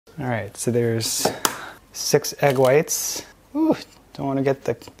All right, so there's 6 egg whites. Ooh, don't want to get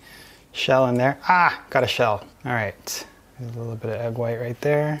the shell in there. Ah, got a shell. All right, there's a little bit of egg white right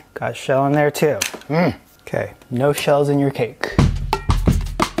there. Got shell in there too. Okay, no shells in your cake.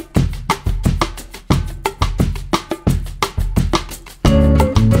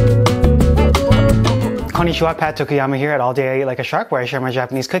 Konnichiwa, Pat Tokuyama here at All Day I Eat Like a Shark, where I share my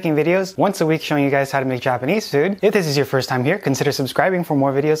Japanese cooking videos once a week showing you guys how to make Japanese food. If this is your first time here, consider subscribing for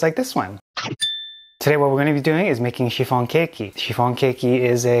more videos like this one. Today what we're going to be doing is making chiffon cake. Chiffon cake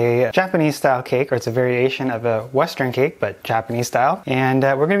is a Japanese style cake, or it's a variation of a Western cake, but Japanese style. And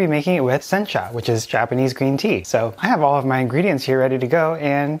we're going to be making it with sencha, which is Japanese green tea. So I have all of my ingredients here ready to go,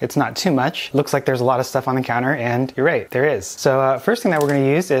 and it's not too much. Looks like there's a lot of stuff on the counter, and you're right, there is. So first thing that we're going to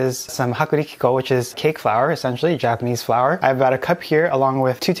use is some hakurikiko, which is cake flour, essentially Japanese flour. I have about a cup here along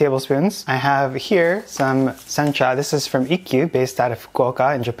with 2 tablespoons. I have here some sencha. This is from Ikkyu, based out of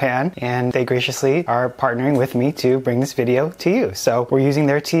Fukuoka in Japan, and they graciously are partnering with me to bring this video to you. So we're using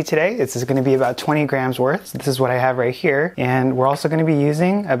their tea today. This is going to be about 20 grams worth. So this is what I have right here. And we're also going to be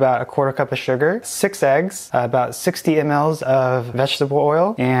using about a 1/4 cup of sugar, 6 eggs, about 60 mLs of vegetable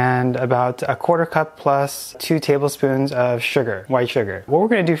oil, and about a 1/4 cup plus 2 tablespoons of sugar, white sugar. What we're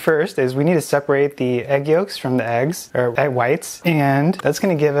going to do first is we need to separate the egg yolks from the eggs, or egg whites, and that's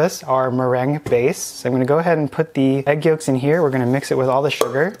going to give us our meringue base. So I'm going to go ahead and put the egg yolks in here. We're going to mix it with all the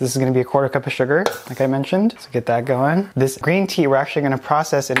sugar. This is going to be a 1/4 cup of sugar, like I mentioned, so get that going. This green tea we're actually going to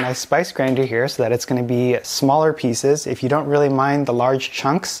process in my spice grinder here so that it's going to be smaller pieces. If you don't really mind the large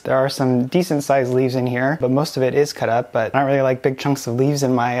chunks, there are some decent sized leaves in here, but most of it is cut up, but I don't really like big chunks of leaves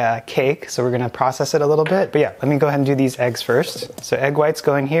in my cake, so we're going to process it a little bit. But yeah, let me go ahead and do these eggs first. So egg whites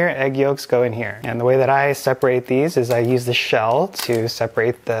go in here, egg yolks go in here. And the way that I separate these is I use the shell to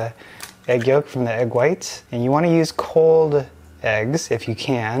separate the egg yolk from the egg white. And you want to use cold eggs if you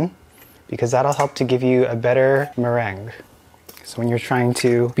can, because that'll help to give you a better meringue. So when you're trying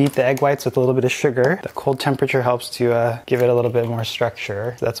to beat the egg whites with a little bit of sugar, the cold temperature helps to give it a little bit more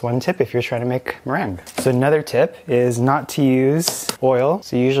structure. So that's one tip if you're trying to make meringue. So another tip is not to use oil.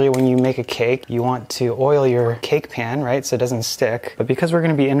 So usually when you make a cake, you want to oil your cake pan, right? So it doesn't stick. But because we're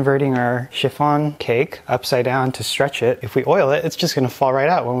going to be inverting our chiffon cake upside down to stretch it, if we oil it, it's just going to fall right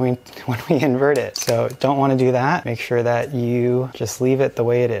out when we invert it. So don't want to do that. Make sure that you just leave it the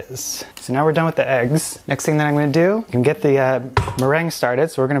way it is. So now we're done with the eggs. Next thing that I'm going to do, you can get the meringue started.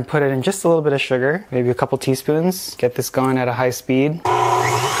 So we're going to put it in just a little bit of sugar, maybe a couple teaspoons. Get this going at a high speed.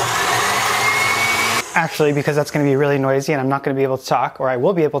 Actually, because that's going to be really noisy and I'm not going to be able to talk, or I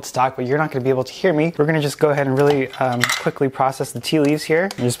will be able to talk, but you're not going to be able to hear me, we're going to just go ahead and really quickly process the tea leaves here.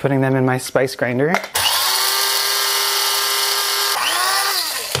 I'm just putting them in my spice grinder.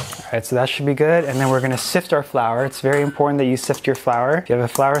 Alright, so that should be good, and then we're going to sift our flour. It's very important that you sift your flour. If you have a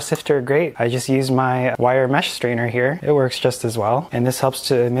flour sifter, great. I just use my wire mesh strainer here. It works just as well, and this helps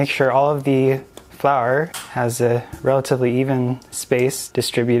to make sure all of the flour has a relatively even space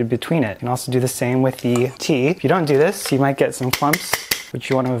distributed between it. You can also do the same with the tea. If you don't do this, you might get some clumps, which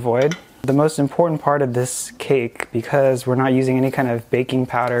you want to avoid. The most important part of this cake, because we're not using any kind of baking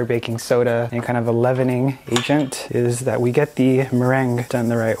powder, baking soda, any kind of a leavening agent, is that we get the meringue done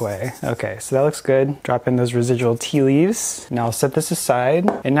the right way. Okay, so that looks good. Drop in those residual tea leaves. Now I'll set this aside.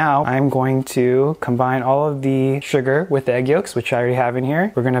 And now I'm going to combine all of the sugar with the egg yolks, which I already have in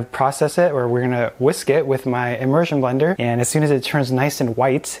here. We're gonna process it, or we're gonna whisk it with my immersion blender. And as soon as it turns nice and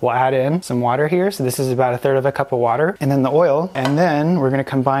white, we'll add in some water here. So this is about 1/3 cup of water. And then the oil. And then we're gonna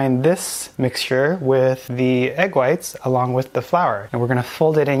combine this mixture with the egg whites along with the flour, and we're going to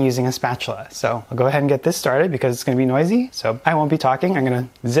fold it in using a spatula. So I'll go ahead and get this started because it's going to be noisy, so I won't be talking. I'm going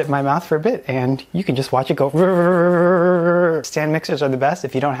to zip my mouth for a bit and you can just watch it go. Stand mixers are the best.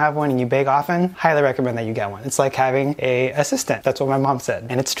 If you don't have one and you bake often, highly recommend that you get one. It's like having an assistant. That's what my mom said,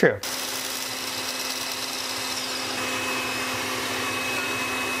 and it's true.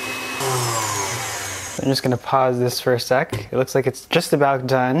 I'm just going to pause this for a sec. It looks like it's just about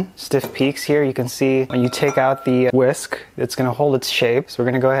done. Stiff peaks here. You can see when you take out the whisk, it's going to hold its shape. So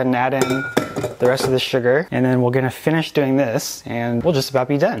we're going to go ahead and add in the rest of the sugar, and then we're going to finish doing this and we'll just about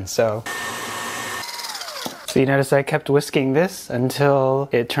be done. So you notice I kept whisking this until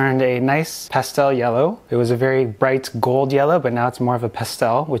it turned a nice pastel yellow. It was a very bright gold yellow, but now it's more of a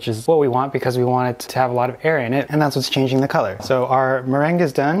pastel, which is what we want because we want it to have a lot of air in it, and that's what's changing the color. So our meringue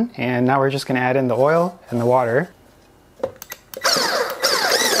is done, and now we're just going to add in the oil and the water.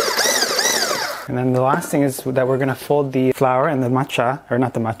 And then the last thing is that we're going to fold the flour and the matcha, or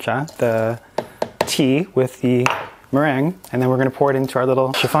not the matcha, the tea with the meringue, and then we're going to pour it into our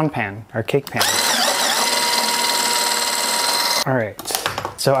little chiffon pan, our cake pan. All right,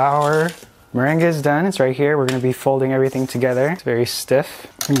 So our meringue is done. It's right here. We're going to be folding everything together. It's very stiff.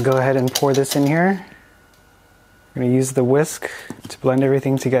 I'm going to go ahead and pour this in here. I'm going to use the whisk to blend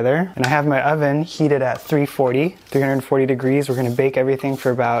everything together. And I have my oven heated at 340 degrees. We're going to bake everything for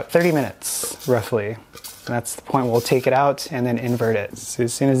about 30 minutes, roughly. And that's the point we'll take it out and then invert it. So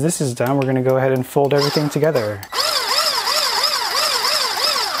as soon as this is done, we're going to go ahead and fold everything together.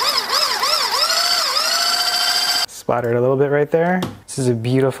 Splattered a little bit right there. This is a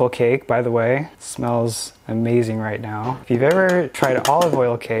beautiful cake, by the way. It smells amazing right now. If you've ever tried olive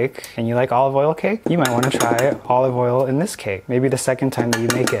oil cake and you like olive oil cake, you might want to try olive oil in this cake. Maybe the second time that you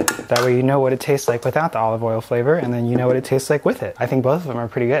make it. That way you know what it tastes like without the olive oil flavor, and then you know what it tastes like with it. I think both of them are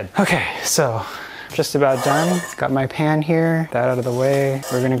pretty good. Okay, so just about done. Got my pan here, that out of the way.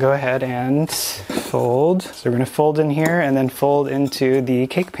 We're gonna go ahead and fold. So we're gonna fold in here and then fold into the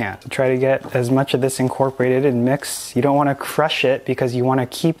cake pan. So try to get as much of this incorporated and mixed. You don't wanna crush it because you wanna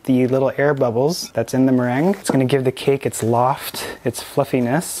keep the little air bubbles that's in the meringue. It's gonna give the cake its loft, its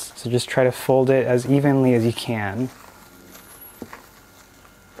fluffiness. So just try to fold it as evenly as you can.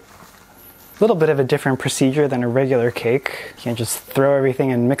 A little bit of a different procedure than a regular cake. You can't just throw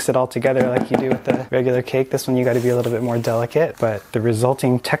everything and mix it all together like you do with the regular cake. This one you got to be a little bit more delicate, but the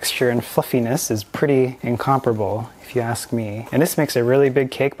resulting texture and fluffiness is pretty incomparable if you ask me. And this makes a really big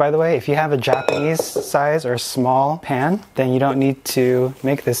cake, by the way. If you have a Japanese size or small pan, then you don't need to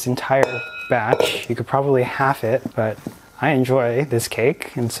make this entire batch. You could probably half it, but I enjoy this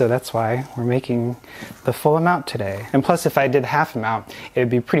cake, and so that's why we're making the full amount today. And plus, if I did half amount, it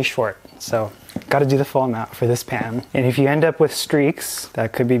would be pretty short. So gotta do the full amount for this pan. And if you end up with streaks,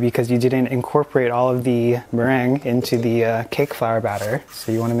 that could be because you didn't incorporate all of the meringue into the cake flour batter.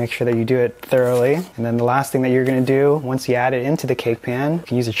 So you wanna make sure that you do it thoroughly. And then the last thing that you're gonna do, once you add it into the cake pan, you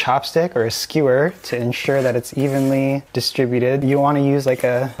can use a chopstick or a skewer to ensure that it's evenly distributed. You wanna use like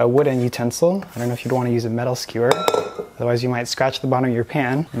a wooden utensil. I don't know if you'd wanna use a metal skewer. Otherwise you might scratch the bottom of your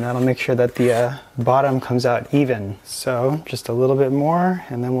pan, and that'll make sure that the bottom comes out even. So just a little bit more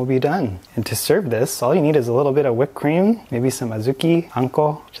and then we'll be done. And to serve this, all you need is a little bit of whipped cream, maybe some azuki,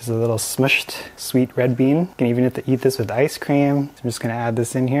 anko, which is a little smushed sweet red bean. You can even eat this with ice cream. So I'm just gonna add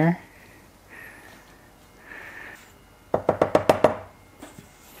this in here.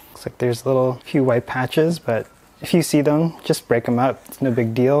 Looks like there's a few white patches, but if you see them, just break them up. It's no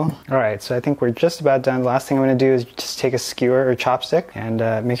big deal. All right, so I think we're just about done. The last thing I'm gonna do is just take a skewer or chopstick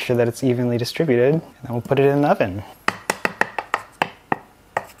and make sure that it's evenly distributed. And then we'll put it in the oven.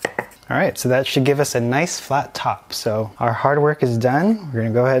 All right, so that should give us a nice flat top. So our hard work is done. We're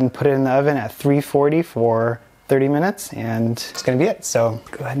gonna go ahead and put it in the oven at 340 for 30 minutes, and it's gonna be it. So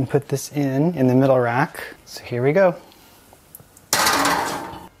go ahead and put this in the middle rack. So here we go.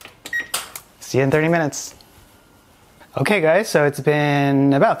 See you in 30 minutes. Okay guys, so it's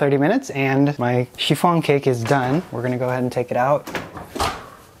been about 30 minutes and my chiffon cake is done. We're gonna go ahead and take it out.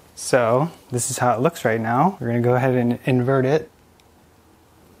 So this is how it looks right now. We're gonna go ahead and invert it,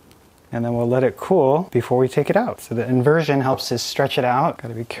 and then we'll let it cool before we take it out. So the inversion helps to stretch it out.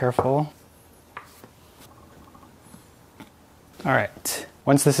 Gotta be careful. All right,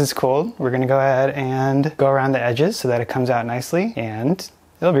 once this is cooled, we're gonna go ahead and go around the edges so that it comes out nicely and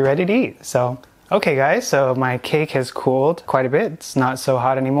it'll be ready to eat. So okay guys, so my cake has cooled quite a bit. It's not so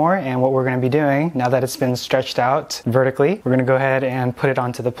hot anymore, and what we're gonna be doing, now that it's been stretched out vertically, we're gonna go ahead and put it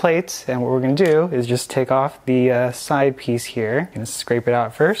onto the plate, and what we're gonna do is just take off the side piece here. I'm gonna scrape it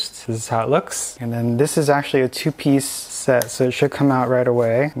out first. This is how it looks. And then this is actually a two-piece set, so it should come out right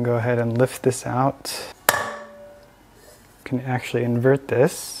away. Go ahead and lift this out. Can actually invert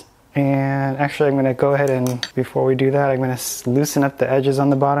this. And actually I'm gonna go ahead and, before we do that, I'm gonna loosen up the edges on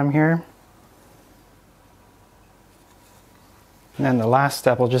the bottom here. And then the last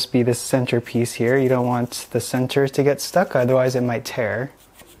step will just be this center piece here. You don't want the center to get stuck, otherwise it might tear.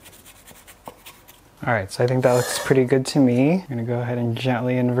 All right, so I think that looks pretty good to me. I'm gonna go ahead and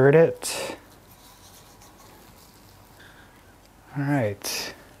gently invert it. All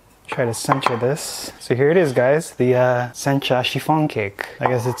right, try to center this. So here it is, guys, the Sencha chiffon cake. I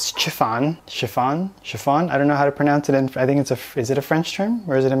guess it's chiffon. I don't know how to pronounce it. I think is it a French term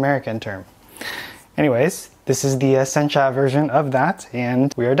or is it an American term? Anyways, this is the Sencha version of that,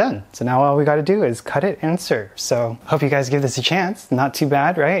 and we are done. So now all we gotta do is cut it and serve. So hope you guys give this a chance. Not too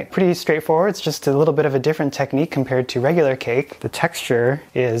bad, right? Pretty straightforward. It's just a little bit of a different technique compared to regular cake. The texture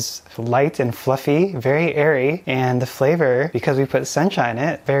is light and fluffy, very airy, and the flavor, because we put Sencha in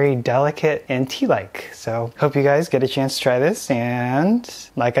it, very delicate and tea-like. So hope you guys get a chance to try this, and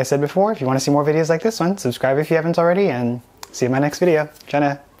like I said before, if you wanna see more videos like this one, subscribe if you haven't already, and see you in my next video.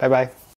 China, bye-bye.